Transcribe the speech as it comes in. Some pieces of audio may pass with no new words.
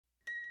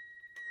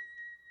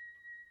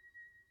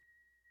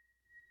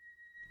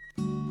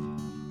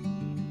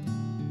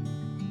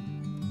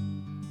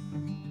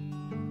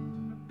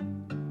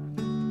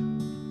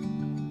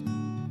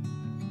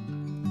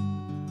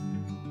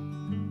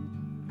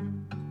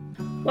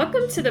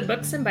Welcome to the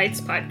Books and Bites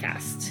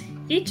podcast.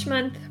 Each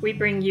month, we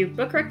bring you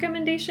book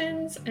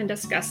recommendations and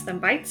discuss the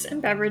bites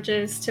and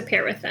beverages to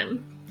pair with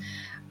them.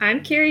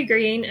 I'm Carrie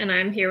Green, and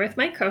I'm here with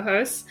my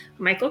co-hosts,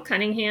 Michael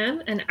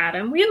Cunningham and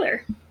Adam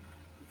Wheeler.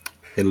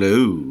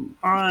 Hello.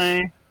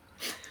 Hi.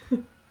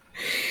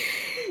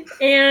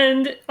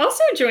 And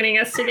also joining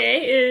us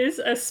today is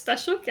a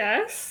special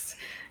guest,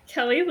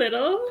 Kelly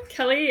Little.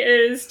 Kelly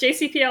is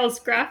JCPL's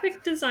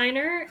graphic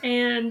designer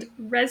and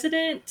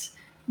resident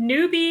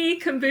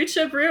newbie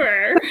kombucha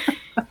brewer.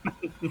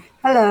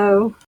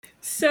 Hello.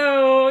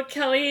 So,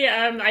 Kelly,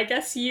 I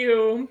guess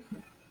you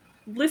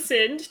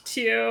listened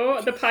to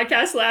the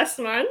podcast last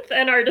month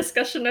and our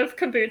discussion of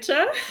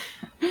kombucha.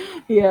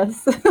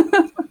 Yes.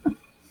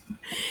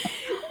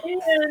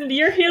 And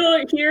you're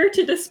here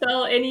to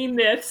dispel any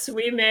myths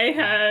we may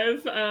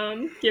have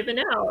given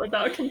out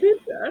about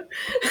kombucha.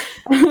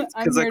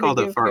 Because I called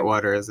it fart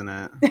water, isn't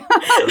it?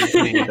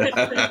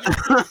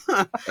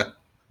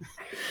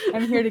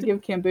 I'm here to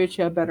give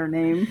kombucha a better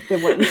name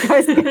than what you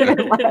guys gave it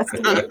last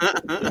week.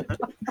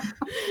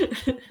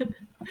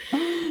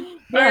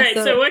 All right,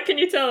 so what can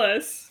you tell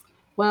us?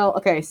 Well,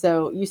 okay,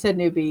 so you said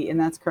newbie, and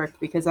that's correct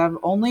because I've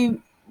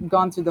only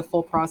gone through the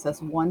full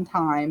process one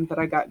time, but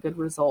I got good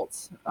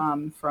results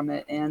from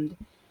it. And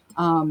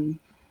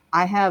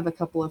I have a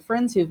couple of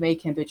friends who've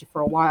made kombucha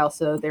for a while,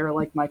 so they're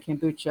like my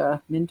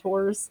kombucha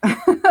mentors.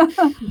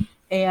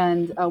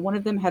 And one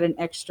of them had an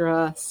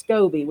extra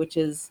SCOBY, which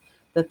is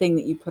the thing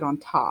that you put on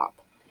top,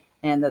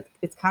 and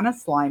it's kind of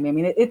slimy. I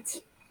mean,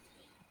 it's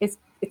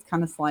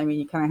kind of slimy.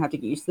 You kind of have to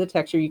get used to the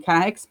texture. You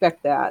kind of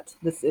expect that.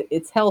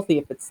 It's healthy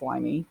if it's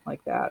slimy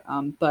like that.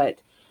 But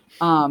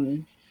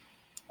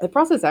the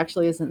process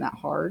actually isn't that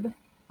hard.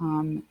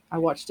 I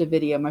watched a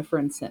video my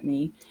friend sent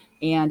me,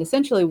 and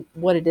essentially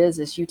what it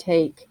is you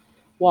take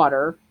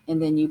water and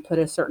then you put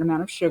a certain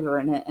amount of sugar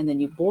in it, and then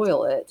you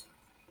boil it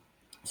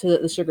so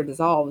that the sugar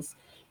dissolves.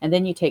 And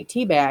then you take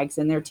tea bags,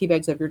 and they're tea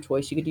bags of your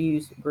choice. You could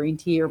use green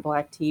tea or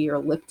black tea or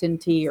Lipton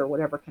tea or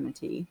whatever kind of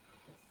tea.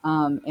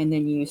 And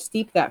then you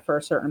steep that for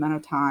a certain amount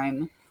of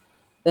time.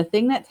 The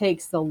thing that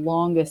takes the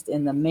longest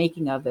in the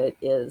making of it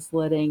is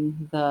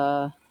letting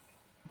the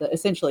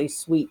essentially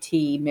sweet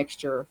tea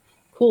mixture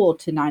cool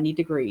to 90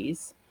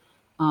 degrees.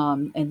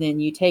 And then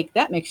you take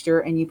that mixture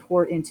and you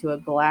pour it into a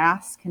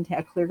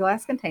clear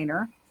glass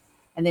container.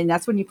 And then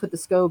that's when you put the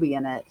SCOBY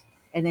in it.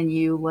 And then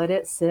you let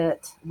it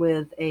sit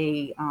with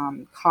a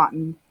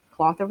cotton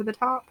cloth over the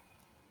top.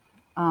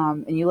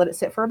 And you let it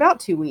sit for about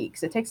 2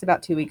 weeks. It takes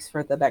about 2 weeks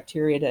for the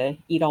bacteria to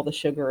eat all the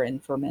sugar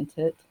and ferment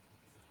it.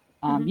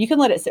 You can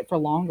let it sit for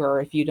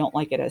longer if you don't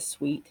like it as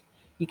sweet.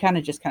 You kind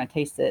of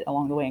taste it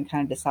along the way and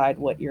kind of decide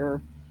what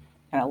your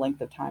kind of length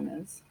of time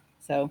is.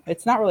 So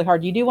it's not really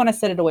hard. You do want to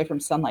set it away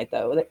from sunlight,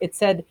 though.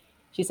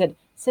 She said,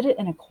 sit it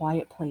in a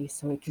quiet place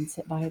so it can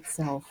sit by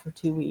itself for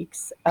 2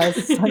 weeks as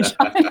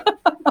sunshine.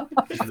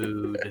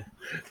 Mood.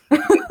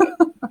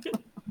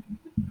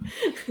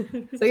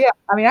 So yeah,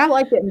 I mean, I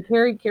liked it, and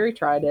Carrie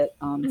tried it.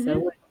 So what do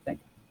you think?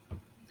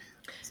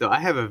 So I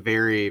have a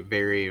very,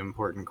 very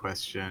important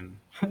question.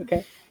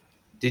 Okay.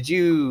 Did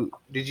you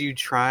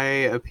try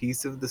a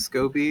piece of the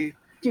SCOBY?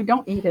 You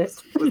don't eat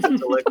it. Was it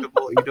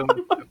delectable? You don't.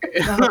 Okay.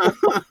 No.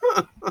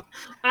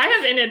 I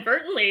have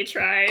inadvertently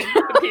tried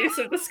a piece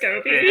of the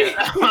SCOBY.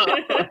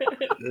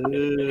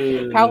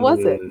 How was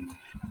it?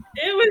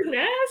 It was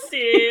nasty.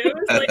 It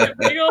was like a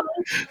big old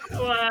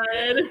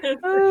blood.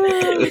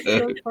 Oh,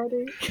 so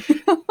funny.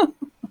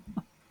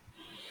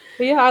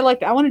 But yeah, I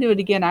want to do it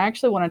again. I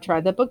actually want to try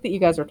the book that you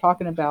guys are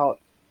talking about.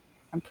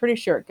 I'm pretty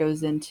sure it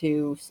goes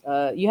into,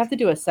 you have to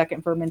do a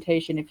second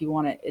fermentation if you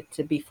want it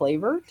to be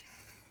flavored.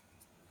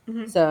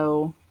 Mm-hmm.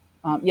 So,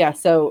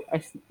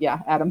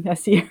 Adam, I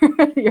see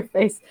your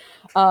face.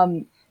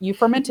 You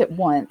ferment it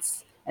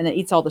once, and it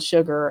eats all the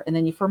sugar, and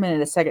then you ferment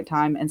it a second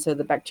time, and so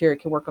the bacteria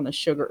can work on the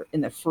sugar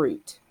in the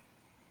fruit.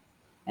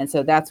 And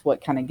so that's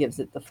what kind of gives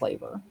it the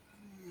flavor.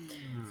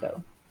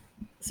 So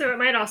it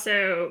might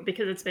also,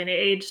 because it's been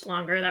aged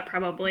longer, that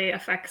probably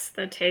affects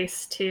the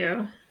taste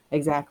too.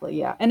 Exactly,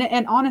 yeah.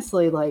 And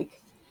honestly,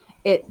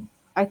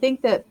 I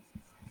think that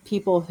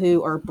people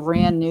who are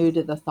brand new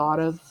to the thought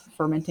of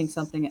fermenting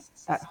something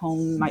at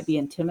home might be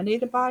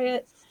intimidated by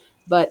it.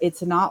 But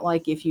it's not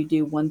like if you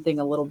do one thing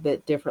a little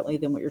bit differently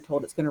than what you're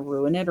told, it's going to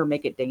ruin it or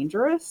make it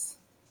dangerous.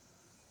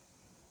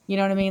 You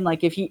know what I mean?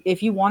 Like if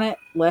you want it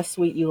less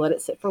sweet, you let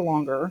it sit for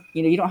longer.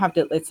 You know, you don't have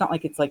to. It's not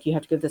like it's like you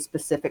have to go this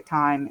specific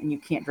time and you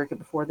can't drink it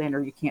before then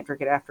or you can't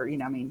drink it after. You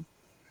know, I mean,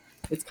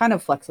 it's kind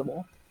of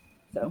flexible.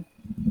 So.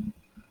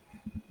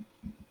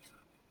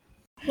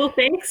 Well,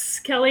 thanks,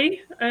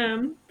 Kelly,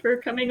 for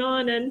coming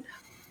on and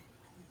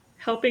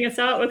helping us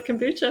out with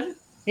kombucha.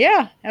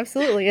 Yeah,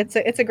 absolutely. It's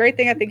a great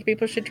thing. I think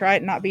people should try it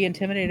and not be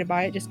intimidated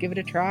by it. Just give it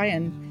a try,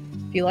 and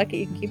if you like it,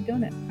 you can keep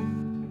doing it.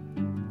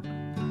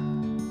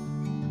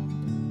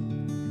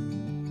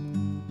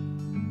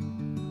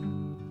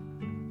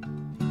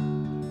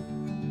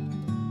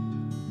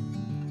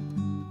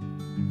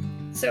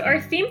 So our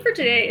theme for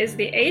today is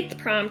the 8th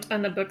prompt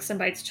on the Books and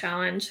Bites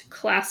Challenge,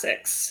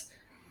 Classics.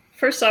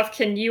 First off,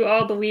 can you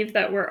all believe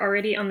that we're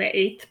already on the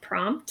 8th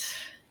prompt?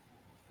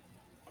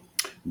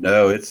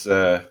 No, it's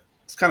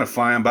kind of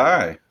flying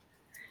by.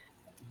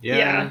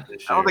 Yeah.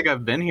 I don't think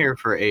I've been here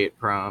for 8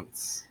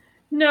 prompts.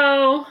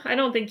 No, I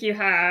don't think you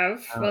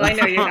have. Well, I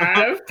know you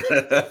have.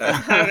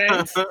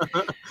 Haven't.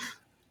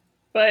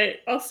 But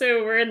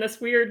also, we're in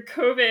this weird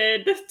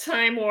COVID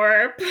time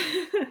warp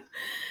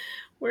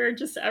where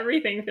just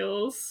everything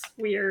feels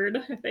weird,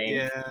 I think.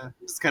 Yeah,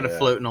 just kind of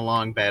floating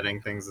along,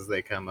 batting things as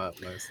they come up,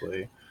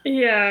 mostly.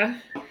 Yeah.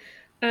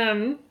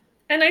 And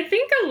I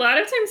think a lot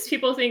of times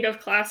people think of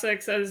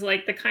classics as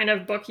like the kind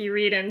of book you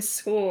read in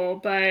school,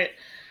 but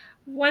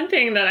one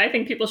thing that I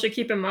think people should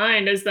keep in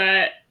mind is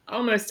that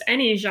almost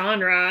any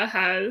genre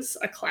has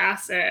a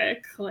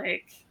classic,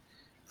 like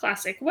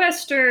classic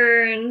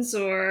westerns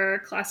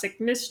or classic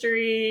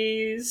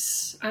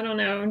mysteries. I don't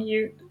know.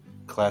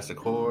 Classic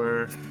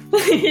horror.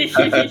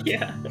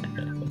 Yeah.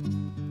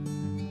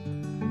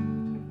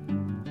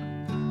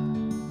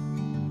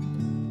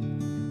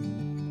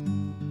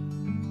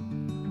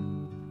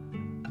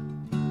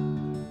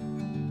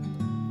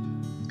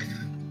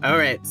 All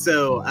right,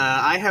 so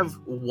I have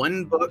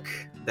one book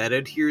that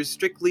adheres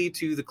strictly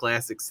to the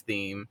classics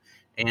theme,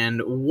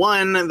 and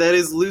one that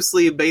is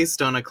loosely based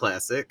on a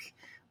classic.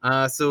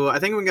 So I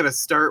think we're going to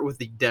start with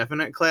the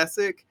definite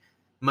classic,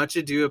 Much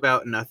Ado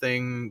About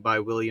Nothing by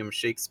William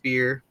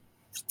Shakespeare.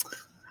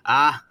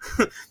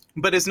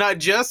 But it's not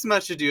just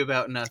Much Ado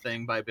About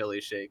Nothing by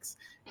Billy Shakes.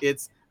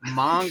 It's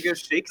manga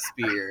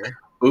Shakespeare.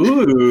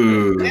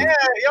 Ooh. Yeah,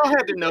 y'all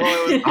had to know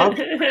I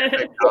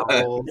was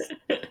novels.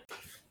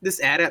 This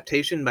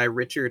adaptation by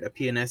Richard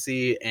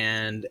Appianesi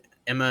and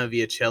Emma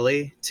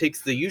Viacelli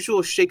takes the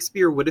usual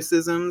Shakespeare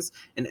witticisms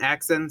and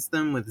accents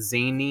them with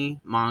zany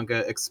manga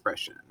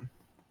expression.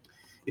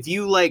 If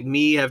you, like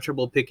me, have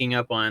trouble picking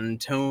up on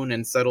tone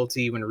and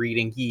subtlety when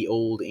reading ye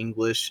old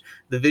English,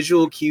 the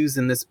visual cues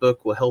in this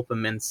book will help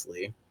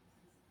immensely.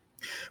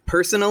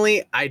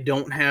 Personally, I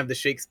don't have the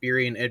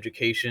Shakespearean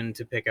education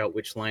to pick out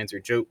which lines are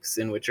jokes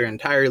and which are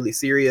entirely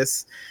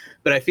serious,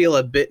 but I feel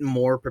a bit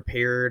more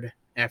prepared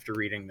after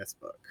reading this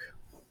book.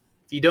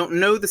 If you don't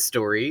know the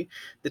story,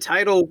 the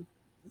title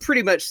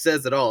pretty much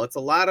says it all. It's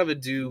a lot of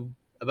ado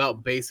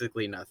about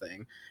basically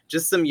nothing.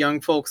 Just some young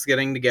folks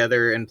getting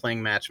together and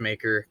playing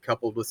matchmaker,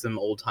 coupled with some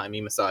old-timey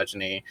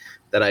misogyny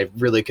that I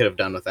really could have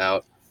done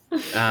without.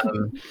 While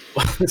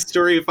the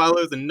story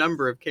follows a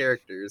number of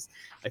characters,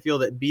 I feel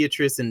that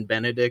Beatrice and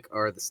Benedict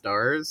are the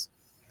stars.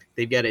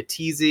 They've got a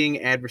teasing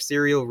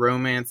adversarial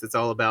romance that's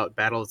all about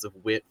battles of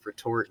wit,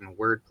 retort, and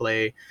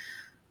wordplay.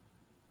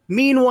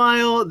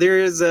 Meanwhile, there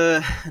is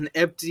an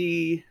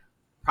empty,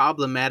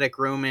 problematic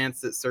romance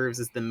that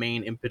serves as the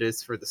main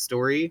impetus for the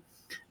story,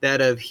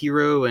 that of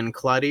Hero and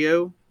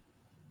Claudio.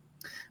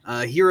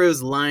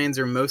 Hero's lines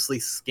are mostly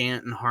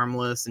scant and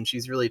harmless, and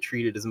she's really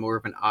treated as more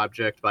of an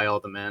object by all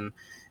the men,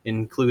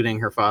 including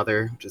her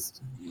father, which is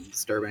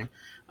disturbing,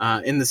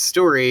 in the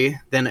story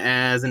than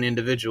as an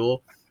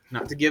individual.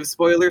 Not to give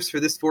spoilers for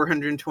this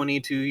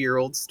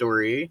 422-year-old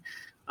story.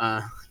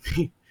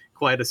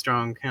 Quite a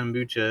strong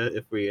kombucha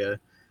if we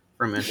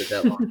fermented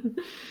that long.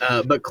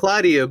 But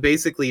Claudio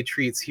basically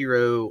treats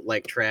Hero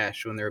like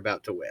trash when they're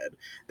about to wed.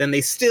 Then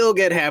they still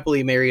get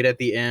happily married at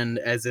the end,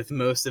 as if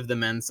most of the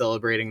men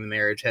celebrating the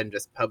marriage hadn't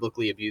just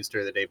publicly abused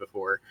her the day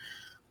before.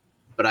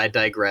 But I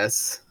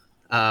digress.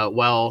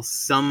 While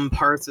some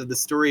parts of the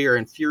story are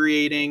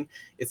infuriating,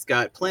 it's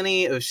got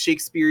plenty of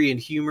Shakespearean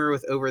humor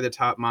with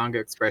over-the-top manga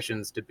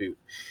expressions to boot.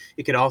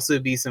 It could also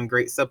be some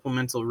great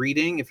supplemental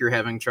reading if you're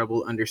having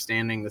trouble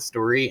understanding the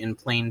story in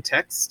plain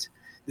text.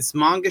 This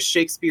manga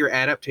Shakespeare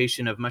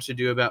adaptation of Much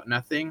Ado About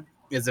Nothing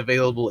is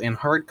available in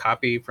hard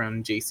copy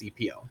from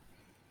JCPL.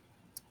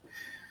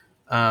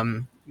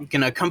 You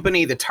can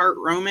accompany the tart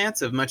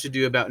romance of Much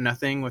Ado About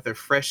Nothing with a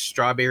fresh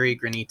strawberry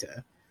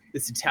granita.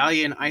 This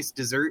Italian iced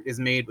dessert is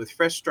made with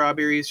fresh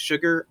strawberries,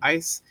 sugar,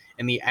 ice,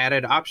 and the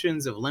added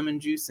options of lemon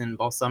juice and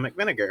balsamic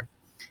vinegar.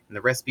 And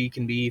the recipe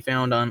can be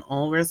found on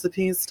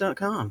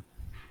allrecipes.com.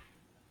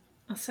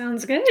 That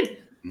sounds good.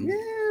 Yeah.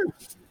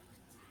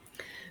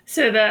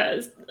 So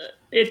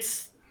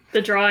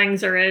the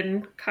drawings are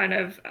in kind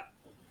of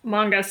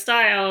manga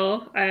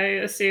style, I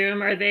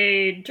assume. Are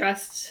they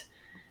dressed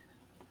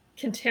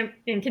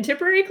in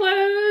contemporary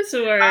clothes,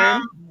 or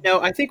no,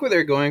 I think what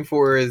they're going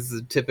for is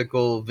a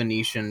typical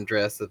Venetian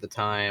dress at the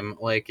time.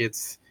 Like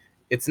it's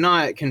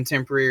not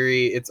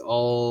contemporary, it's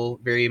all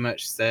very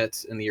much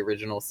set in the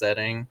original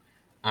setting.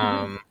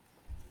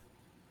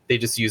 They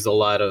just use a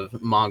lot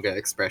of manga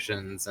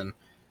expressions and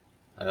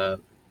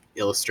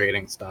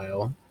illustrating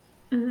style.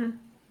 Mm-hmm.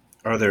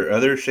 Are there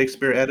other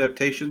Shakespeare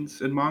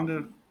adaptations in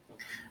manga?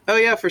 Oh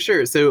yeah, for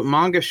sure. So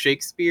manga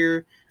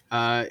Shakespeare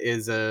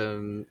is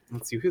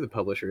let's see who the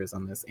publisher is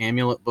on this.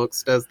 Amulet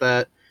Books does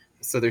that.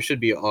 So there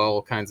should be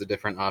all kinds of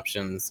different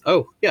options.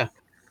 Oh yeah,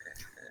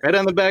 right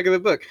on the back of the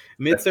book: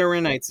 Midsummer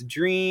Night's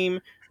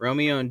Dream,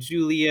 Romeo and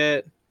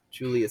Juliet,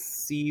 Julius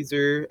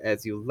Caesar,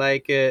 As You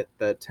Like It,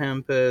 The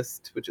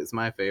Tempest, which is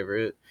my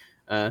favorite,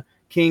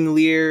 King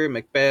Lear,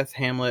 Macbeth,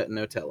 Hamlet, and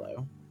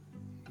Othello.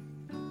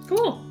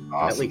 Cool.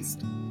 Awesome. At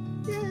least.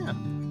 Yeah.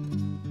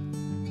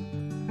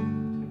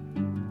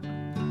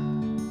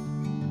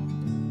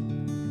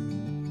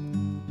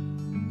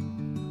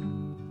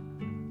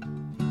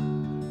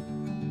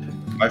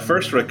 My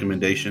first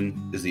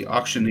recommendation is The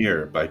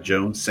Auctioneer by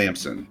Joan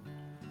Sampson.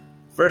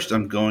 First,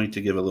 I'm going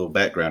to give a little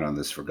background on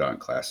this forgotten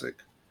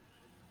classic.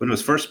 When it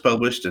was first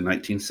published in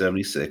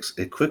 1976,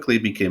 it quickly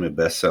became a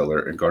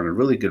bestseller and garnered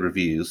really good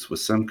reviews, with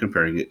some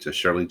comparing it to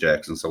Shirley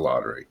Jackson's The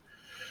Lottery.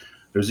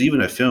 There's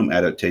even a film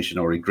adaptation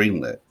already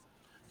greenlit.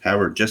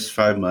 However, just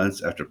 5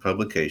 months after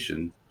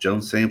publication,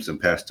 Joan Sampson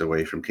passed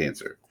away from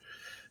cancer.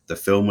 The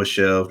film was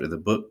shelved and the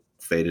book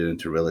faded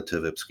into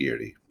relative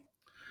obscurity.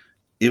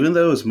 Even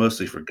though it was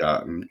mostly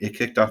forgotten, it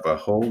kicked off a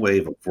whole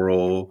wave of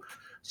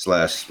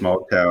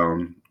rural/small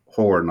town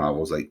horror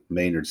novels like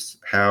Maynard's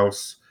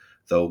House,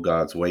 The Old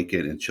Gods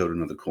Waken, and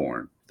Children of the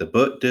Corn. The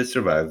book did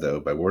survive, though,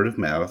 by word of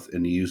mouth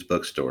in used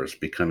bookstores,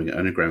 becoming an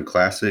underground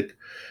classic,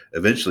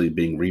 eventually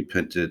being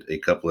reprinted a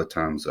couple of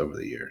times over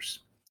the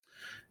years.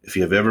 If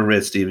you have ever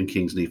read Stephen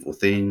King's Needful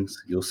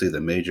Things, you'll see the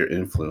major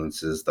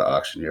influences the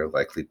auctioneer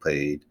likely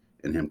played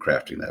in him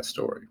crafting that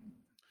story.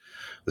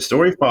 The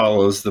story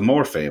follows the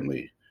Moore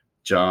family,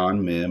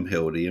 John, Mim,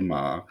 Hildy, and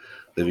Ma,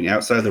 living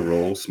outside the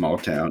rural small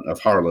town of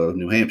Harlow,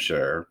 New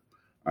Hampshire,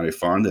 on a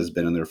farm that has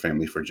been in their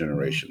family for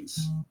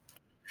generations.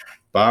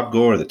 Bob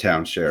Gore, the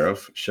town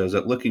sheriff, shows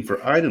up looking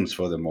for items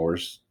for the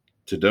Moores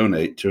to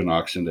donate to an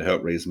auction to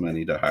help raise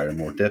money to hire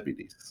more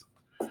deputies.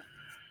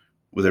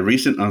 With a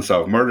recent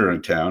unsolved murder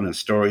in town and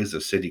stories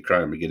of city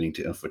crime beginning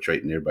to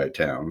infiltrate nearby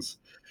towns,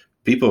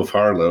 people of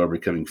Harlow are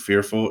becoming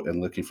fearful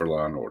and looking for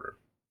law and order.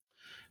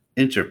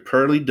 Enter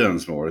Pearlie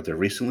Dunsmore, the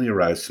recently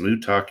arrived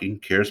smooth-talking,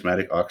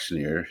 charismatic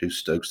auctioneer who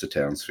stokes the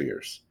town's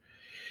fears.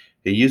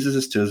 He uses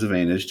this to his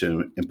advantage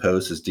to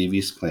impose his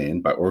devious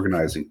plan by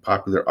organizing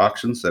popular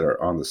auctions that are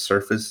on the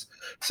surface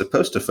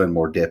supposed to fund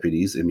more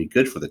deputies and be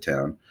good for the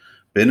town,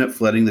 but end up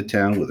flooding the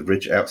town with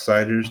rich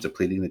outsiders,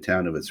 depleting the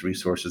town of its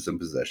resources and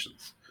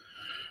possessions.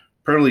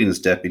 Pearlie and his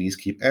deputies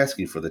keep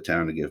asking for the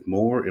town to give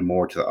more and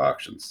more to the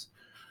auctions,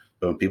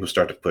 but when people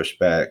start to push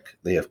back,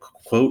 they have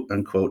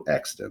quote-unquote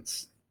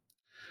accidents.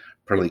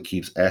 Pearlie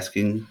keeps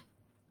asking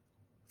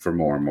for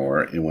more and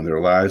more, and when their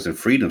lives and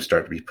freedom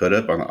start to be put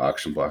up on the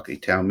auction block, a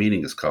town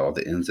meeting is called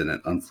that ends in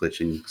an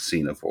unflinching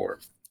scene of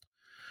horror.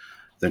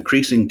 The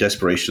increasing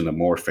desperation of the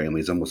Moore family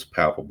is almost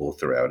palpable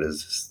throughout,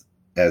 as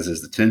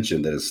is the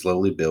tension that is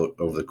slowly built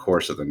over the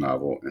course of the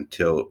novel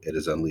until it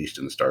is unleashed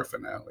in the star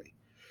finale.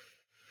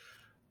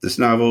 This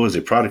novel is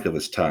a product of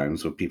its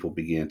times when people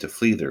began to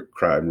flee their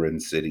crime-ridden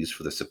cities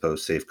for the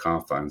supposed safe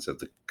confines of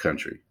the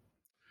country.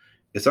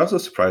 It's also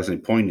surprisingly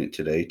poignant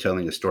today,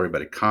 telling a story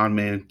about a con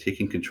man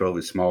taking control of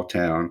a small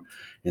town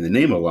in the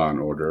name of law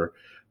and order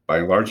by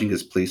enlarging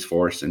his police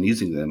force and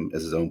using them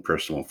as his own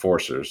personal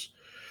enforcers,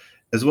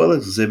 as well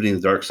as exhibiting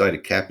the dark side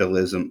of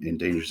capitalism and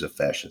dangers of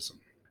fascism.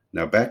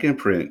 Now, back in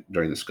print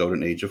during this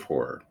golden age of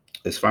horror,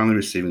 it's finally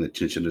receiving the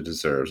attention it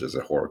deserves as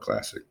a horror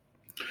classic.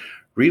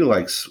 Reader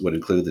likes would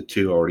include the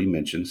two already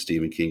mentioned,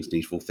 Stephen King's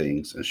Needful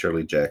Things and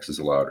Shirley Jackson's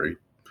The Lottery,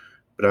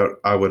 but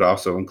I would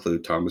also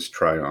include Thomas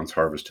Tryon's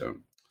Harvest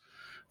Home.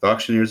 The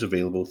Auctioneer is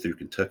available through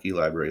Kentucky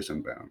Libraries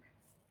Unbound.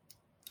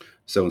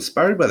 So,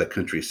 inspired by the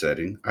country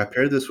setting, I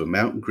paired this with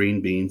mountain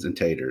green beans and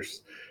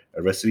taters,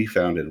 a recipe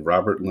found in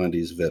Robert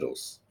Lundy's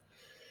Victuals.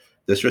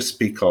 This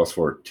recipe calls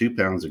for 2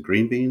 pounds of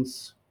green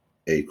beans,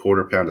 a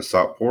quarter pound of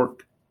salt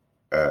pork,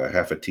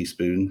 half a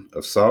teaspoon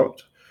of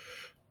salt,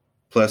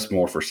 plus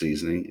more for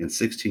seasoning, and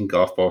 16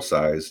 golf ball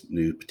sized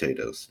new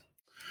potatoes.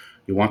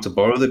 You want to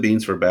boil the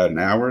beans for about an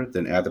hour,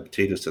 then add the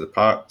potatoes to the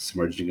pot,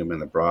 submerging them in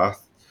the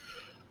broth,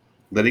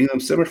 letting them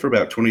simmer for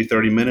about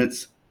 20-30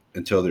 minutes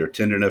until they're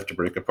tender enough to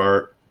break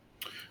apart.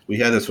 We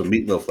had this with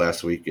meatloaf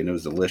last week, and it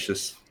was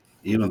delicious.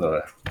 Even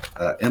the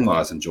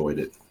in-laws enjoyed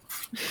it.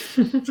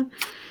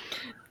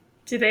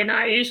 Do they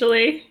not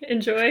usually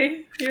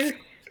enjoy your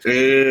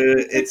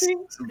It's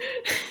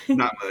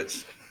not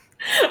much.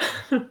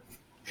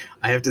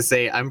 I have to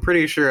say, I'm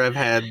pretty sure I've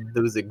had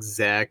those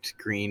exact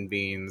green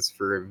beans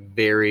for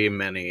very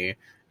many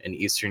an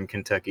Eastern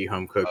Kentucky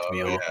home-cooked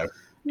meal.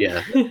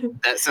 Yeah,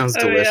 that sounds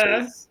delicious.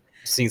 Yeah.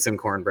 Seeing some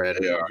cornbread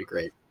would be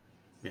great.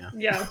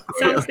 Yeah,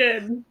 sounds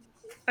good.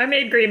 I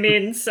made green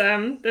beans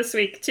this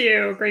week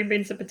too, green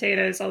beans and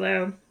potatoes,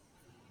 although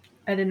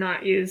I did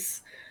not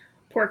use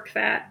pork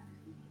fat.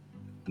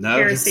 No,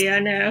 Heresy, I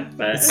know,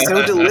 but It's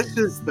so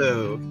delicious,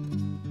 though.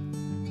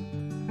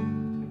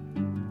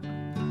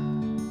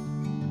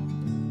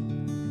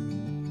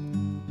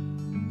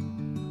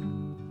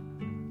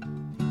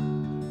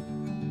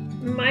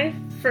 my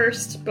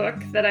first book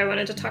that I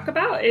wanted to talk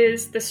about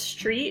is The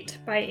Street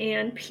by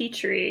Ann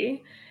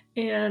Petrie.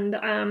 And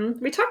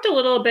we talked a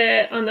little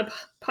bit on the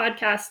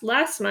podcast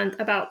last month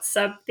about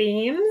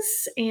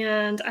sub-themes,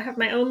 and I have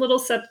my own little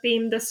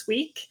sub-theme this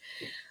week.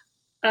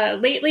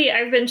 Lately,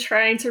 I've been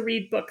trying to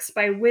read books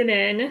by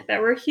women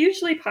that were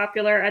hugely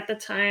popular at the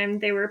time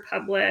they were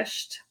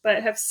published,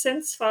 but have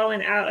since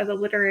fallen out of the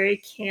literary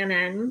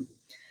canon.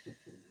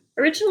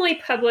 Originally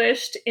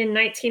published in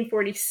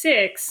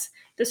 1946,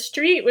 The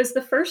Street was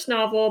the first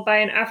novel by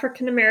an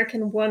African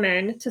American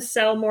woman to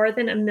sell more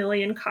than 1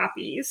 million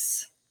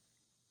copies.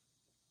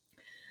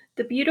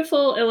 The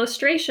beautiful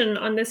illustration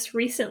on this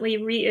recently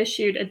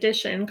reissued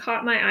edition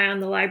caught my eye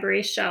on the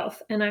library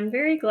shelf, and I'm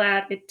very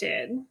glad it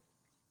did.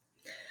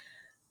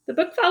 The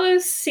book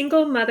follows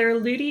single mother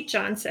Ludi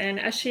Johnson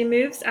as she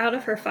moves out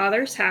of her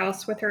father's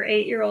house with her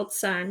 8-year-old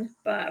son,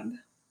 Bub.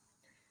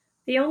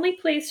 The only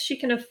place she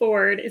can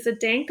afford is a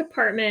dank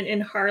apartment in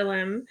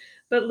Harlem,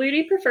 but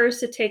Ludi prefers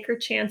to take her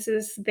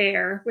chances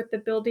there with the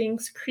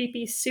building's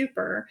creepy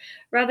super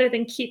rather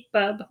than keep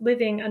Bub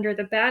living under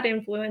the bad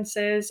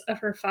influences of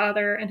her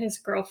father and his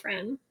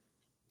girlfriend.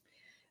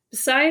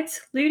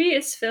 Besides, Ludi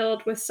is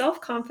filled with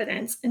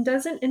self-confidence and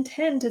doesn't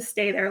intend to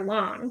stay there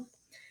long,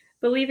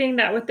 believing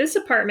that with this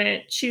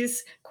apartment,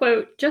 she's,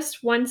 quote,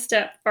 just one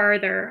step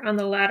farther on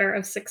the ladder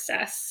of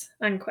success,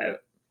 unquote.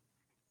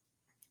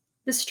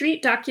 The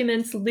Street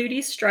documents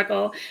Ludi's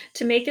struggle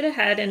to make it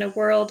ahead in a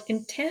world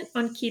intent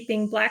on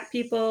keeping Black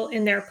people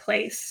in their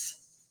place.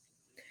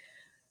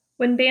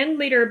 When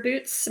bandleader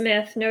Boots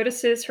Smith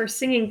notices her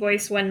singing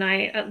voice one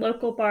night at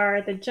local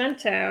bar The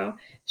Junto,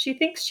 she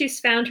thinks she's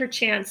found her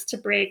chance to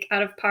break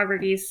out of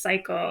poverty's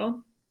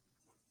cycle.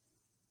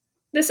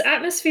 This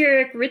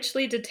atmospheric,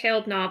 richly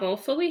detailed novel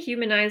fully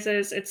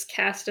humanizes its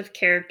cast of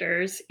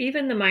characters,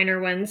 even the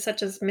minor ones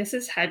such as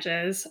Mrs.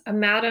 Hedges, a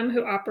madam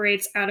who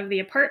operates out of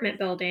the apartment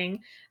building,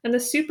 and the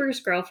super's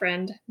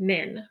girlfriend,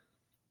 Min.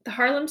 The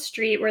Harlem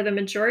street where the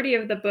majority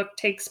of the book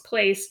takes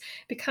place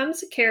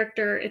becomes a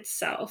character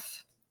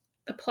itself.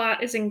 The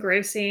plot is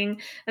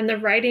engrossing and the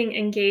writing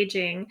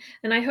engaging,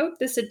 and I hope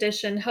this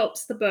edition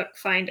helps the book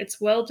find its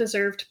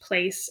well-deserved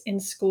place in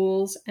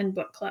schools and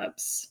book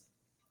clubs.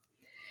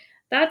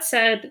 That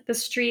said, The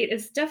Street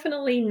is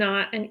definitely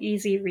not an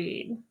easy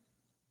read.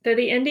 Though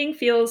the ending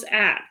feels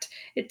apt,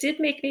 it did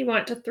make me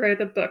want to throw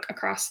the book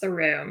across the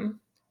room,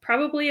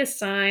 probably a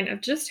sign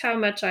of just how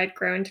much I'd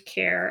grown to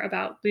care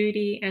about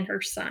Ludi and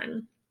her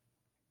son.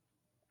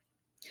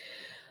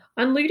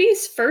 On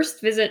Ludi's first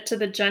visit to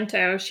the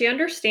Junto, she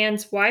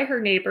understands why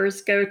her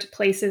neighbors go to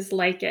places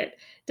like it,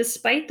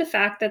 despite the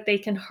fact that they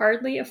can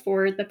hardly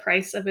afford the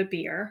price of a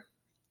beer.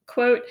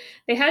 Quote,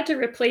 they had to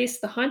replace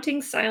the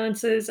haunting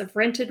silences of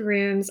rented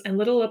rooms and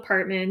little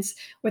apartments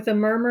with a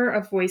murmur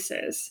of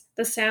voices,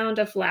 the sound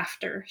of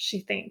laughter,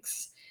 she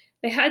thinks.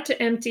 They had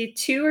to empty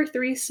 2 or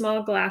 3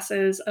 small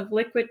glasses of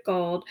liquid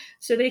gold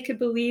so they could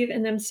believe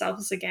in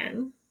themselves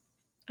again.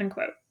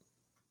 Unquote.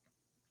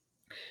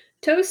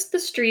 Toast the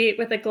Street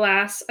with a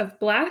glass of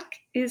Black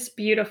is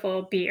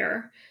Beautiful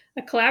beer,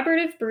 a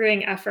collaborative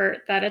brewing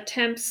effort that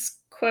attempts,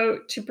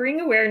 quote, to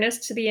bring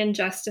awareness to the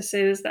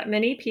injustices that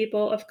many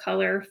people of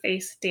color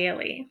face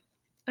daily,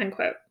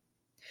 unquote.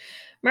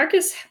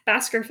 Marcus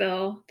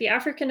Baskerville, the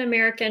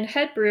African-American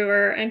head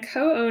brewer and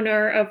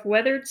co-owner of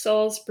Weathered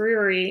Souls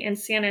Brewery in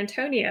San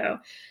Antonio,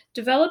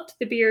 developed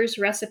the beer's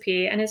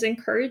recipe and is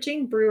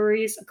encouraging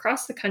breweries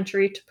across the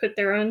country to put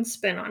their own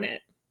spin on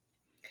it.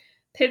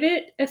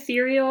 Pivot,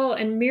 Ethereal,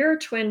 and Mirror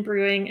Twin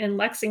Brewing in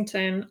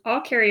Lexington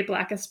all carry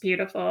Black is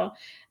Beautiful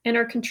and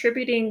are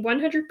contributing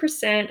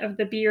 100% of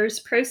the beer's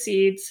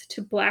proceeds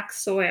to Black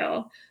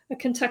Soil, a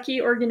Kentucky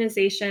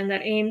organization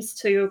that aims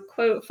to,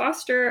 quote,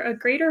 foster a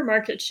greater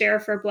market share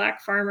for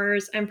Black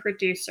farmers and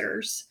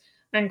producers,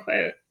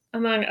 unquote,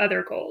 among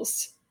other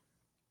goals.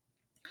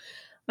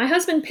 My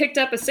husband picked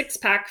up a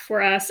 6-pack for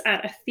us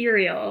at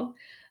Ethereal,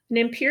 an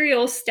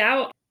imperial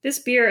stout. This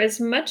beer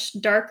is much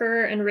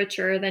darker and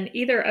richer than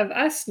either of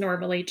us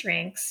normally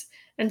drinks,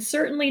 and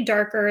certainly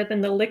darker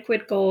than the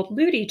liquid gold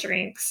Ludi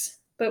drinks,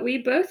 but we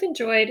both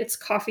enjoyed its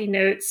coffee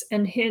notes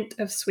and hint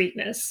of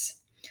sweetness.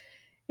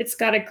 It's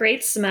got a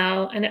great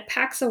smell, and it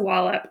packs a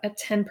wallop at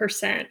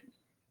 10%.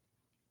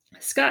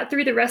 Scott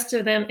threw the rest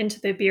of them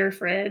into the beer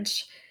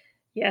fridge.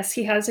 Yes,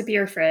 he has a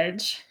beer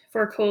fridge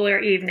for cooler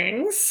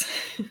evenings.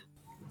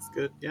 That's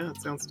good. Yeah,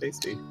 it sounds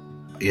tasty.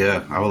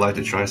 Yeah, I would like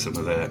to try some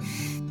of that.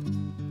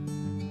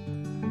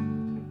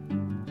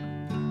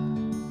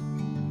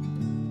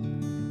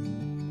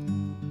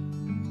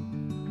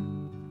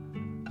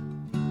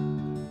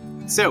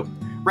 So,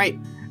 right,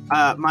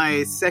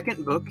 my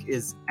second book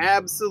is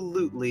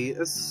absolutely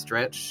a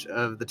stretch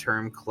of the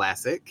term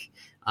classic.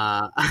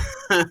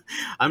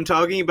 I'm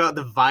talking about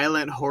the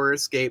violent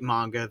horrorscape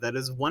manga that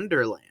is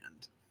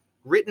Wonderland,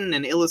 written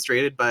and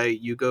illustrated by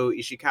Yugo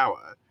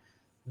Ishikawa.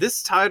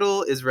 This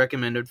title is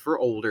recommended for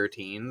older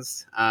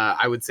teens,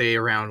 I would say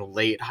around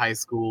late high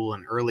school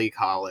and early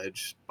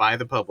college, by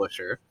the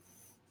publisher.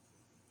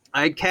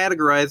 I'd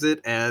categorize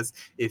it as,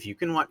 if you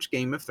can watch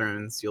Game of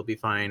Thrones, you'll be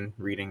fine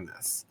reading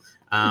this.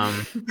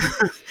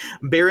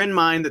 Bear in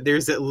mind that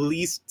there's at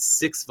least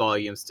 6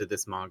 volumes to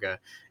this manga,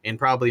 and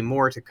probably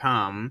more to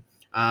come.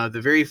 The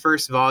very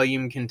first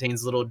volume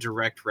contains little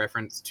direct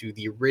reference to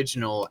the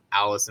original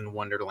Alice in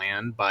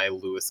Wonderland by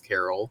Lewis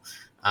Carroll.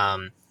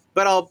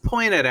 But I'll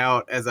point it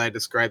out as I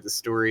describe the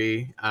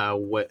story,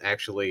 what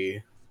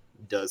actually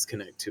does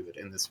connect to it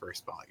in this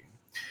first volume.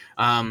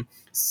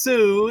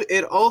 So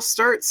it all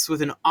starts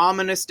with an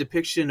ominous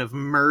depiction of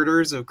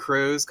murders of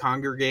crows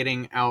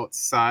congregating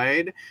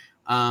outside.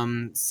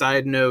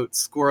 Side note,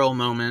 squirrel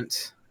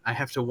moment. I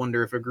have to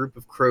wonder if a group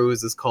of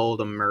crows is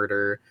called a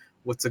murder.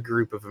 What's a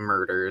group of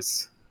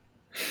murders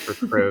for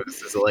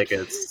crows? Is it like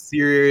a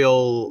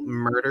serial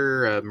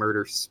murder, a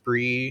murder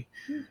spree?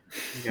 You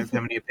guys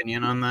have any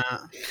opinion on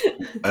that?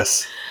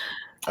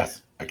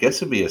 I guess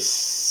it'd be a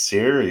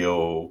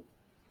series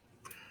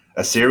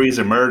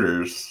of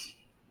murders.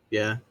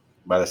 Yeah.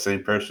 By the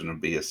same person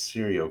would be a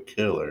serial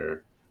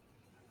killer.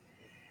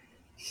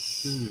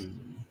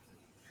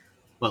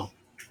 Well,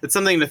 it's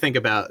something to think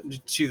about.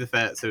 Chew the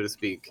fat, so to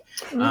speak.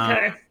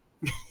 Okay.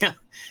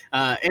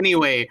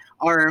 Anyway,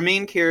 our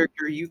main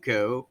character,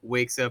 Yuko,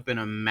 wakes up in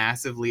a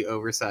massively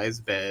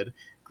oversized bed,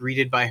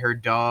 greeted by her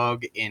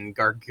dog in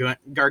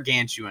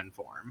gargantuan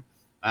form.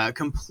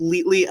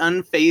 Completely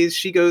unfazed,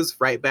 she goes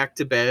right back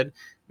to bed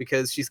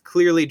because she's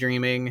clearly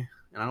dreaming,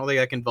 and I don't think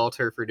I can vault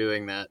her for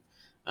doing that.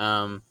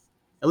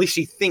 At least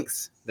she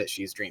thinks that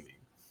she's dreaming.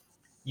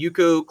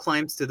 Yuko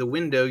climbs to the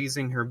window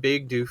using her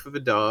big doof of a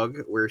dog,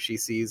 where she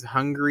sees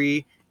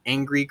hungry,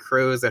 angry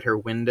crows at her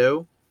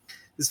window.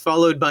 This is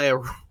followed by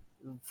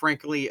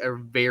frankly, a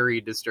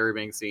very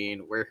disturbing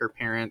scene where her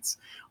parents,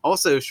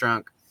 also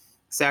shrunk,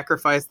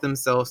 sacrifice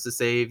themselves to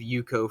save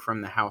Yuko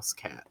from the house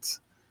cat.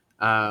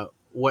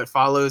 What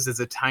follows is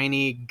a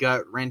tiny,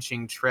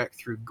 gut-wrenching trek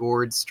through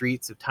gored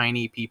streets of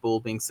tiny people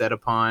being set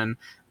upon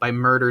by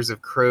murders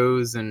of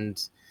crows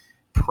and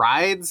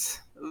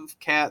prides of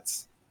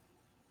cats.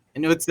 I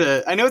know it's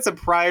a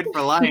pride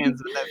for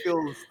lions, but that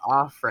feels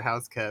off for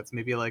house cats.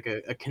 Maybe like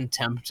a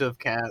contempt of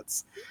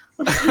cats.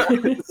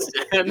 I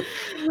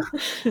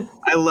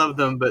love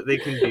them, but they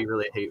can be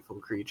really hateful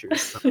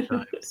creatures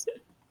sometimes.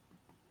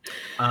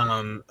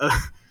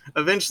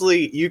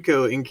 Eventually,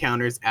 Yuko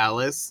encounters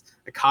Alice,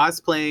 a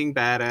cosplaying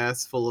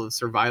badass full of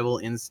survival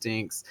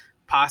instincts,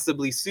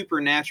 possibly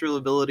supernatural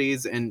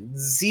abilities, and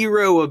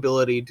zero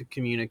ability to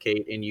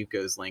communicate in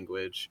Yuko's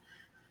language.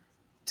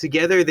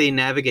 Together, they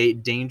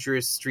navigate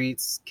dangerous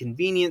streets,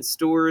 convenience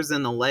stores,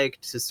 and the like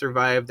to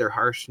survive their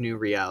harsh new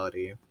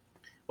reality.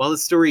 While the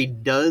story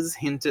does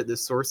hint at the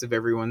source of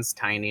everyone's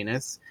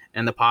tininess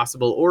and the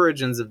possible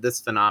origins of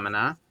this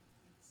phenomena,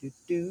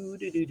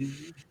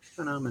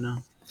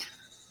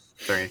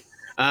 Sorry.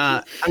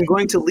 I'm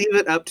going to leave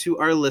it up to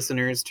our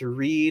listeners to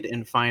read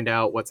and find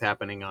out what's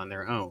happening on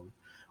their own.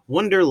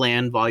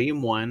 Wonderland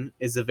Volume 1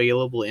 is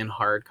available in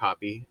hard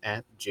copy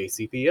at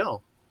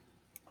JCPL.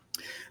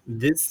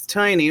 This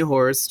tiny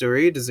horror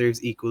story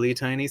deserves equally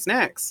tiny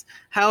snacks.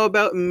 How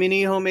about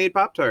mini homemade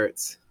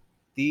Pop-Tarts?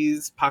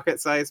 These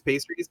pocket-sized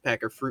pastries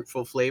pack a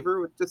fruitful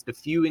flavor with just a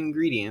few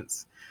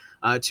ingredients.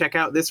 Check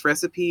out this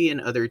recipe and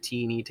other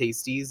teeny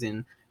tasties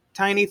in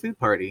Tiny Food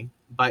Party,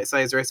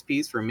 bite-sized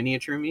recipes for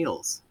miniature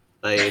meals,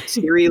 by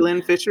Terry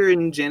Lynn Fisher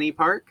and Jenny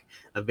Park,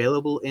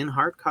 available in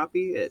hard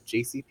copy at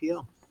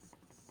JCPL.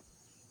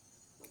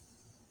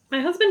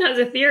 My husband has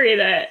a theory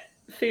that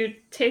food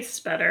tastes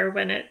better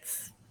when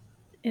it's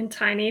in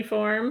tiny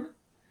form.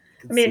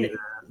 I mean,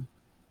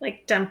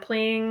 like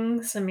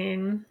dumplings. I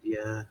mean,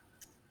 yeah,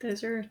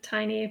 those are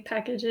tiny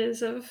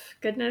packages of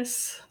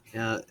goodness.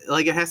 Yeah,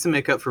 like it has to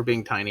make up for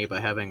being tiny by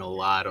having a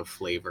lot of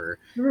flavor.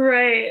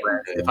 Right.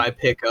 If I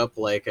pick up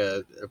like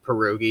a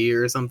pierogi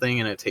or something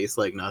and it tastes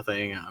like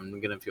nothing, I'm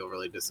gonna feel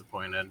really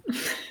disappointed.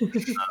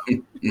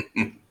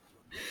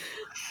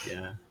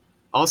 Yeah.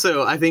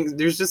 Also, I think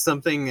there's just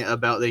something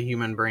about the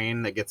human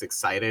brain that gets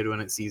excited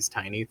when it sees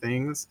tiny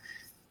things.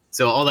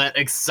 So all that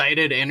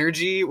excited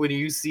energy when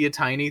you see a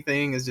tiny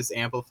thing is just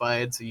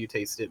amplified, so you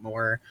taste it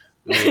more.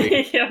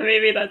 Maybe. Yeah,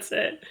 maybe that's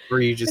it. Or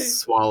you just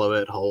swallow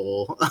it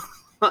whole.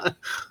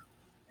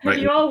 Have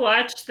you all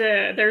watched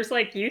there's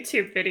like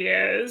YouTube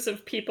videos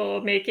of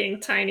people making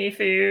tiny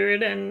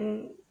food,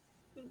 and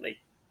like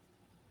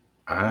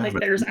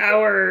there's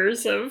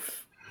hours of.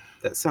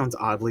 That sounds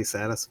oddly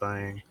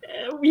satisfying.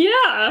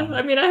 Yeah,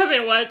 I mean, I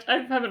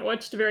haven't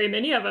watched very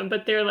many of them,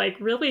 but they're like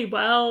really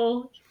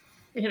well,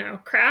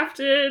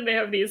 crafted. They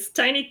have these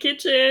tiny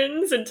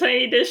kitchens and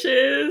tiny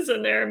dishes,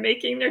 and they're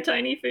making their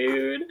tiny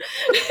food.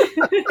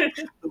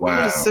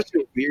 Wow, it's such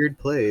a weird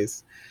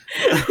place.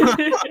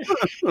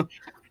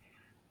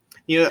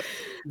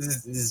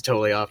 This is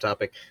totally off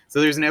topic.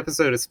 So there's an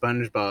episode of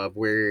SpongeBob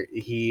where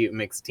he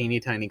makes teeny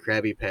tiny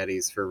Krabby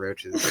Patties for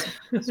Roach's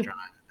restaurant,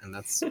 and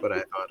that's what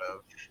I thought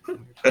of.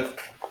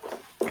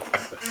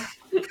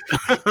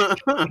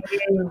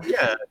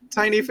 Yeah,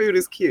 tiny food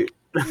is cute.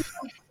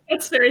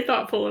 That's very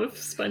thoughtful of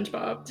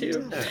SpongeBob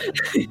too.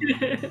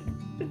 Yeah.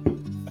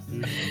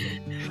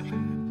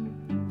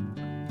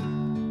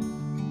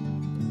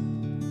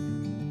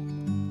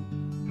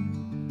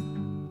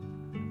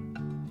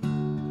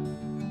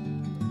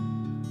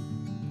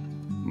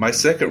 My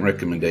second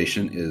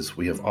recommendation is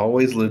We Have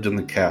Always Lived in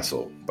the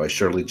Castle by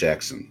Shirley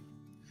Jackson.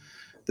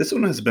 This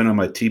one has been on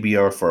my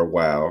TBR for a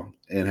while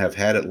and have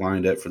had it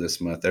lined up for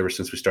this month ever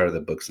since we started the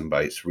Books and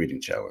Bites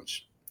reading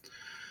challenge.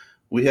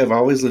 We Have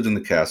Always Lived in the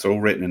Castle,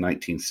 written in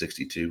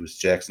 1962, was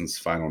Jackson's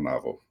final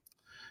novel.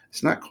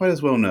 It's not quite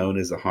as well known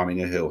as The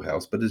Haunting of Hill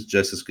House, but it's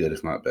just as good,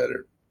 if not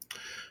better.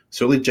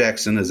 Shirley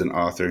Jackson is an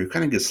author who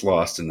kind of gets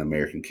lost in the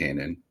American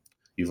canon.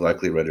 You've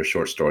likely read her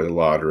short story, The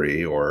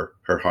Lottery, or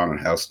her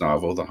haunted house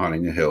novel, The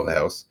Haunting of Hill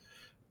House.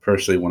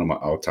 Personally, one of my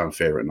all-time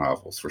favorite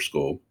novels for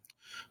school.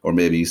 Or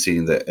maybe you've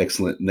seen the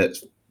excellent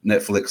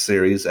Netflix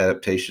series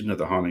adaptation of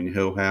The Haunting of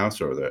Hill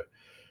House, or the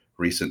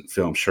recent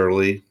film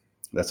Shirley,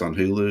 that's on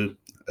Hulu,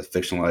 a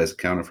fictionalized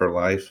account of her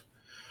life,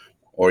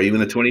 or even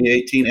the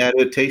 2018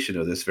 adaptation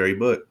of this very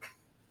book.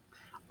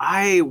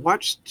 I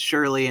watched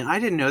Shirley, and I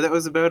didn't know that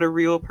was about a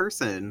real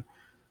person.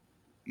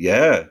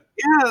 Yeah.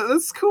 Yeah,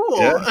 that's cool.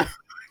 Yeah.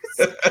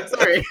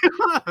 Sorry.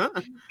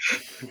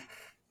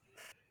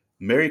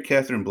 Mary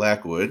Catherine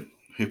Blackwood,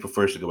 who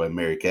prefers to go by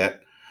Mary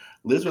Cat,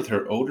 lives with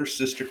her older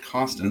sister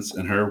Constance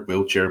and her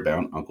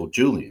wheelchair-bound Uncle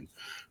Julian,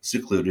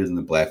 secluded in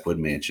the Blackwood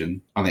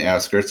mansion on the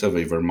outskirts of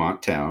a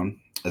Vermont town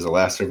as the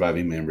last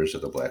surviving members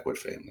of the Blackwood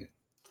family.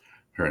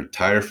 Her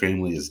entire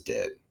family is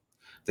dead.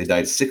 They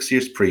died 6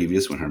 years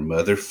previous when her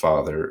mother,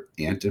 father,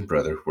 aunt, and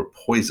brother were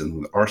poisoned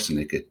with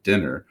arsenic at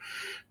dinner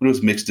when it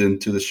was mixed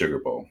into the sugar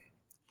bowl.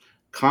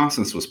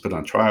 Constance was put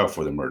on trial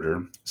for the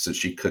murder since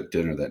she cooked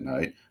dinner that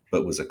night,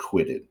 but was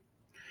acquitted.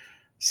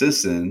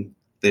 Since then,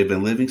 they've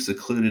been living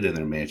secluded in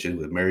their mansion,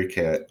 with Mary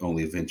Cat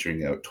only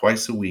venturing out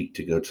twice a week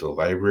to go to the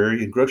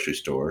library and grocery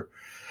store,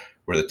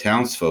 where the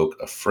townsfolk,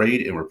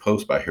 afraid and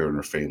repulsed by her and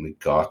her family,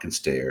 gawk and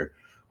stare,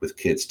 with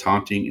kids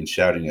taunting and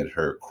shouting at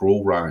her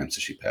cruel rhymes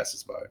as she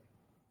passes by.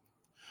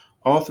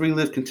 All three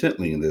live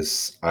contentedly in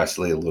this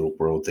isolated little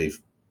world they've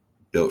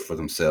built for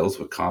themselves,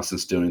 with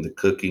Constance doing the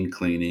cooking,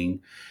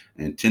 cleaning,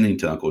 and tending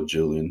to Uncle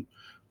Julian,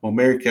 while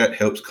Mary Cat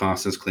helps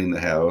Constance clean the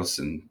house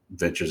and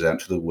ventures out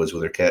into the woods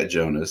with her cat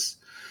Jonas,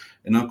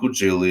 and Uncle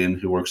Julian,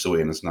 who works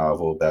away in his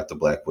novel about the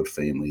Blackwood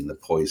family and the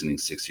poisoning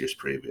 6 years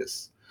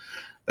previous.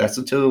 That's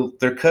until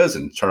their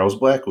cousin, Charles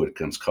Blackwood,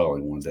 comes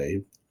calling one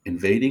day,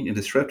 invading and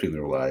disrupting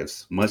their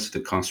lives, much to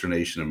the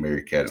consternation of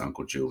Mary Cat and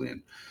Uncle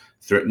Julian,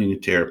 threatening to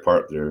tear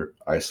apart their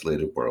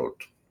isolated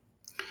world.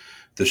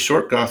 The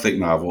short Gothic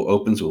novel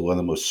opens with one of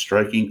the most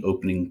striking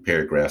opening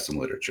paragraphs in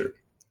literature.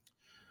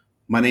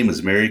 My name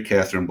is Mary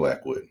Catherine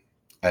Blackwood.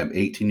 I am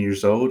 18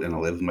 years old and I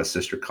live with my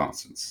sister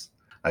Constance.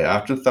 I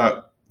often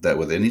thought that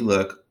with any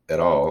luck at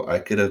all, I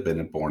could have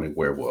been born a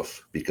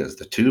werewolf because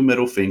the two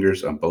middle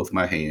fingers on both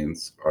my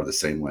hands are the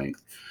same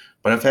length,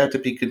 but I've had to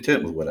be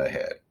content with what I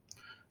had.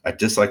 I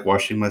dislike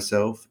washing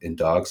myself and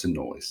dogs and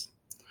noise.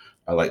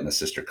 I like my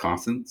sister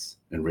Constance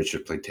and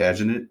Richard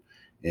Plantagenet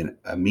and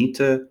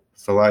Aminta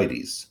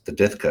Philides, the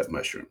death cup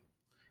mushroom.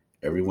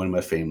 Everyone in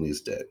my family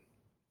is dead.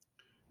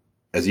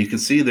 As you can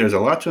see, there's a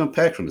lot to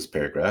unpack from this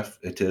paragraph.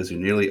 It tells you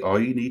nearly all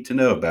you need to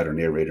know about our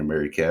narrator,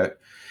 Mary Cat,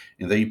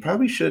 and that you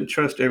probably shouldn't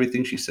trust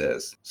everything she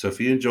says. So if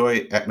you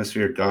enjoy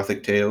atmospheric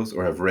Gothic tales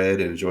or have read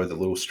and enjoyed The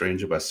Little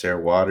Stranger by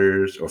Sarah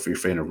Waters, or if you're a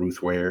fan of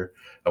Ruth Ware,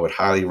 I would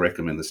highly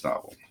recommend this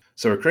novel.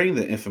 So we're creating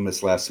the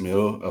infamous last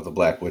meal of the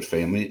Blackwood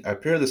family. I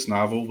pair this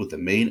novel with the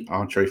main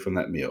entree from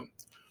that meal,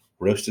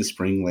 roasted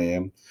spring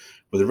lamb,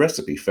 with a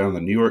recipe found on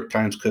the New York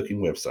Times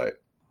cooking website.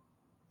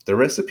 The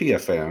recipe I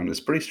found is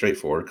pretty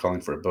straightforward,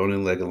 calling for a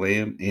bone-in leg of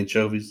lamb,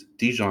 anchovies,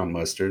 Dijon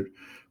mustard,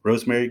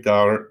 rosemary,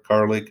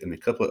 garlic, and a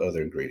couple of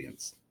other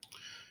ingredients.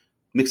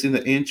 Mixing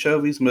the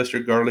anchovies,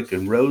 mustard, garlic,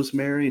 and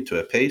rosemary into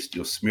a paste,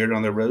 you'll smear it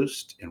on the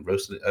roast and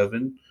roast in the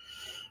oven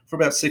for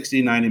about 60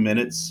 to 90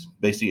 minutes,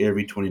 basically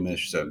every 20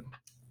 minutes or so.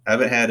 I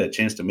haven't had a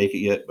chance to make it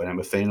yet, but I'm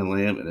a fan of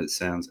lamb, and it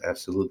sounds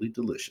absolutely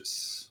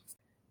delicious.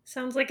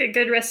 Sounds like a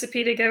good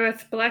recipe to go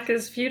with Black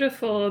is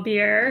Beautiful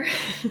beer.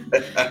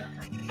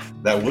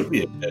 That would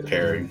be a good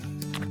pairing.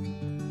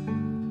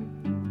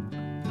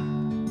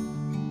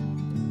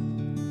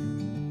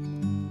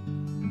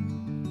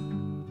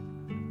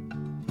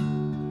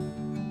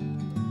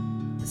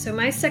 So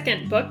my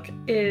second book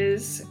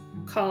is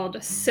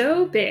called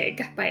So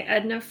Big by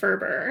Edna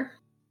Ferber.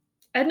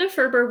 Edna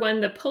Ferber won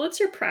the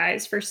Pulitzer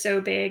Prize for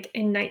So Big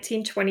in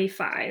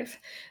 1925.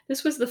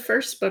 This was the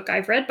first book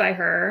I've read by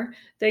her,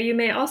 though you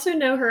may also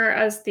know her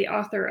as the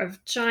author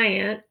of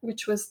Giant,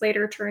 which was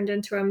later turned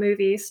into a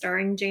movie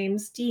starring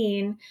James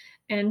Dean,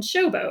 and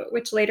Showboat,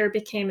 which later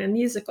became a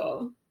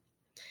musical.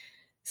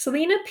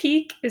 Selena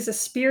Peake is a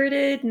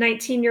spirited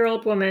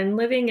 19-year-old woman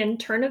living in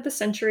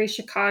turn-of-the-century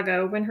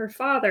Chicago when her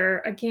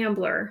father, a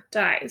gambler,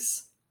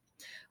 dies.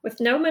 With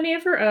no money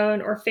of her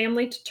own or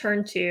family to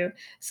turn to,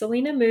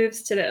 Selena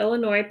moves to the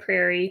Illinois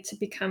prairie to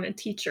become a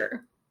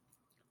teacher.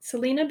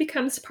 Selena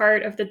becomes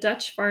part of the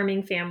Dutch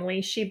farming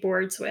family she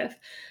boards with,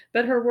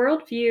 but her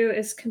worldview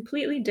is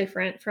completely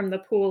different from the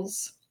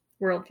Pools'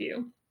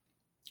 worldview.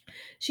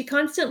 She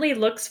constantly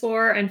looks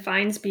for and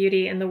finds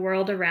beauty in the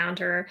world around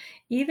her,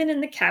 even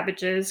in the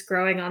cabbages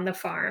growing on the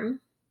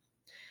farm.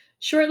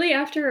 Shortly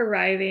after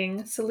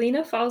arriving,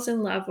 Selena falls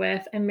in love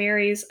with and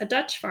marries a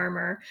Dutch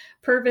farmer,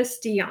 Purvis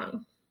de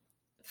Jong.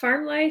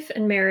 Farm life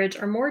and marriage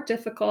are more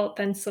difficult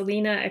than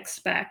Selena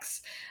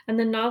expects, and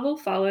the novel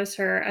follows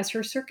her as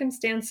her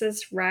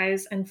circumstances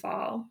rise and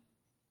fall.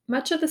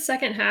 Much of the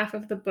second half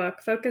of the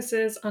book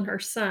focuses on her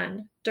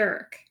son,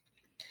 Dirk.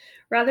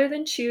 Rather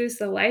than choose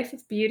the life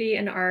of beauty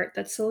and art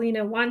that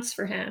Selena wants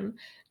for him,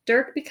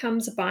 Dirk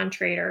becomes a bond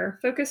trader,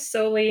 focused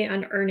solely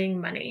on earning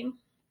money.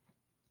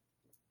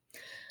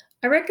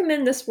 I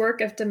recommend this work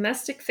of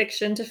domestic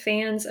fiction to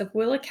fans of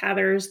Willa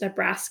Cather's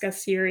Nebraska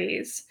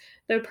series,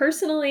 though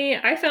personally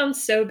I found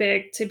So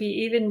Big to be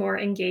even more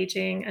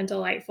engaging and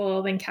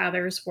delightful than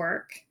Cather's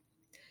work.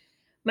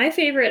 My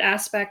favorite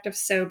aspect of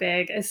So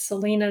Big is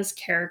Selena's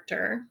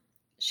character.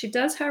 She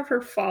does have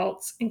her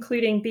faults,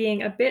 including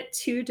being a bit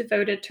too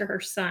devoted to her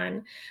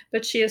son,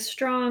 but she is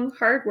strong,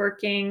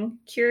 hardworking,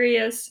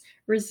 curious,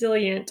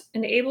 resilient,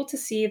 and able to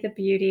see the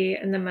beauty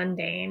in the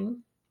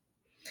mundane.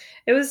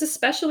 It was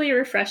especially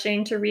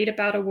refreshing to read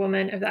about a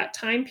woman of that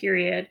time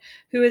period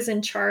who is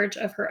in charge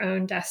of her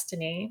own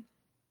destiny.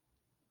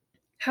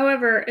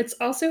 However, it's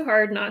also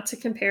hard not to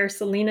compare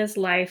Selena's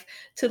life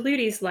to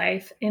Ludi's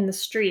life in The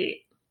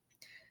Street.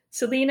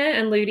 Selena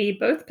and Ludi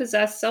both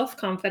possess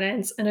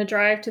self-confidence and a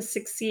drive to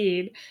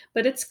succeed,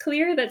 but it's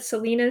clear that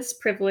Selena's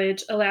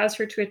privilege allows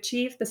her to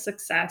achieve the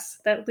success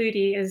that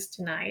Ludi is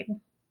denied.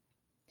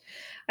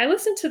 I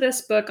listened to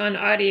this book on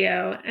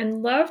audio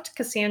and loved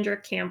Cassandra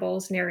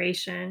Campbell's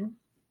narration.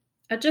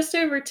 At just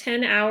over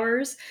 10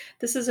 hours,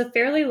 this is a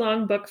fairly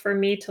long book for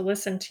me to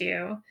listen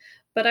to,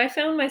 but I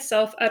found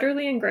myself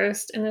utterly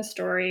engrossed in the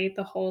story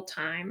the whole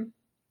time.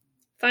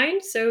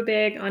 Find So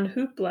Big on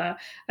Hoopla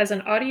as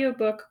an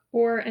audiobook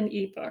or an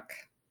ebook.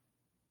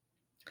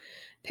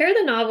 Pair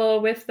the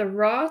novel with the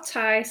raw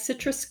Thai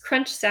citrus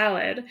crunch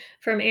salad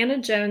from Anna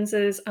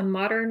Jones's A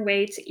Modern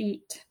Way to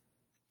Eat.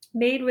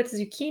 Made with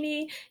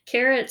zucchini,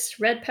 carrots,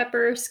 red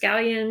pepper,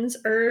 scallions,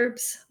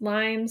 herbs,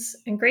 limes,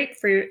 and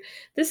grapefruit,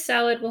 this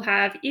salad will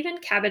have even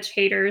cabbage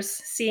haters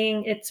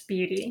seeing its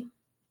beauty.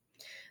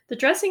 The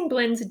dressing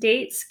blends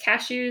dates,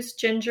 cashews,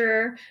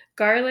 ginger,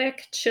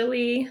 garlic,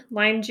 chili,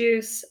 lime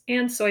juice,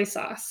 and soy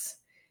sauce.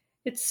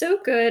 It's so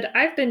good,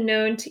 I've been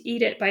known to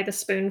eat it by the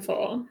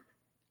spoonful.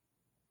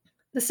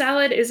 The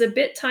salad is a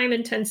bit time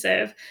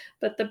intensive,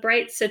 but the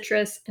bright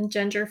citrus and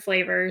ginger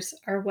flavors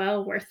are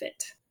well worth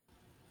it.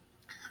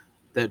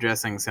 That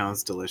dressing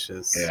sounds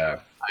delicious.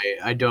 Yeah.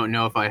 I don't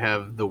know if I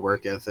have the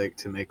work ethic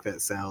to make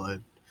that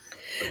salad.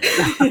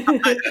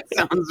 It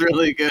sounds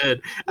really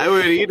good. I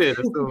would eat it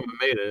if someone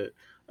made it.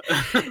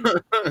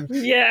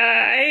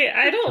 Yeah,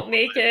 I don't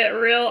make it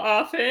real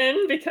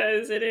often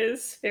because it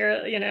is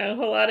fairly, a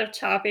lot of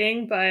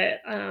chopping,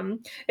 but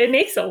it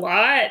makes a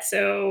lot,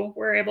 so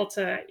we're able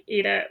to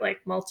eat it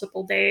like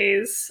multiple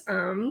days.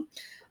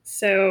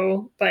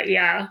 But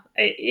yeah,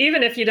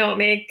 even if you don't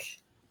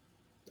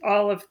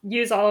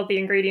use all of the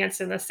ingredients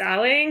in the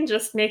salad,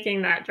 just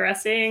making that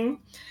dressing,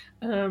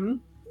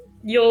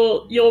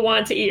 you'll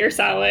want to eat your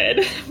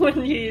salad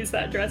when you use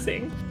that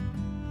dressing.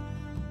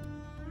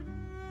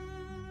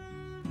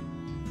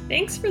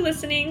 Thanks for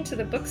listening to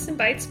the Books and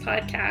Bites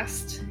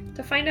podcast.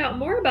 To find out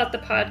more about the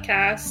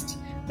podcast,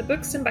 the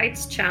Books and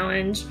Bites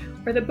Challenge,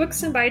 or the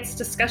Books and Bites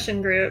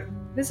discussion group,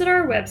 visit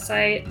our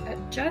website at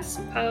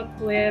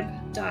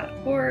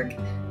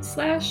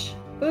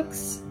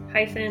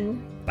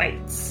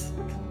justpublib.org/books-bites.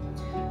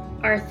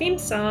 Our theme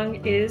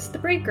song is The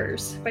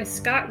Breakers by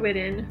Scott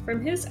Whitten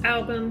from his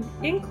album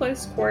In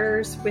Close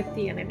Quarters with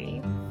the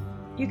Enemy.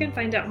 You can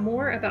find out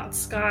more about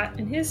Scott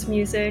and his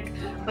music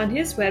on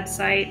his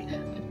website,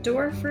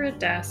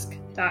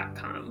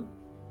 adoreforadesk.com.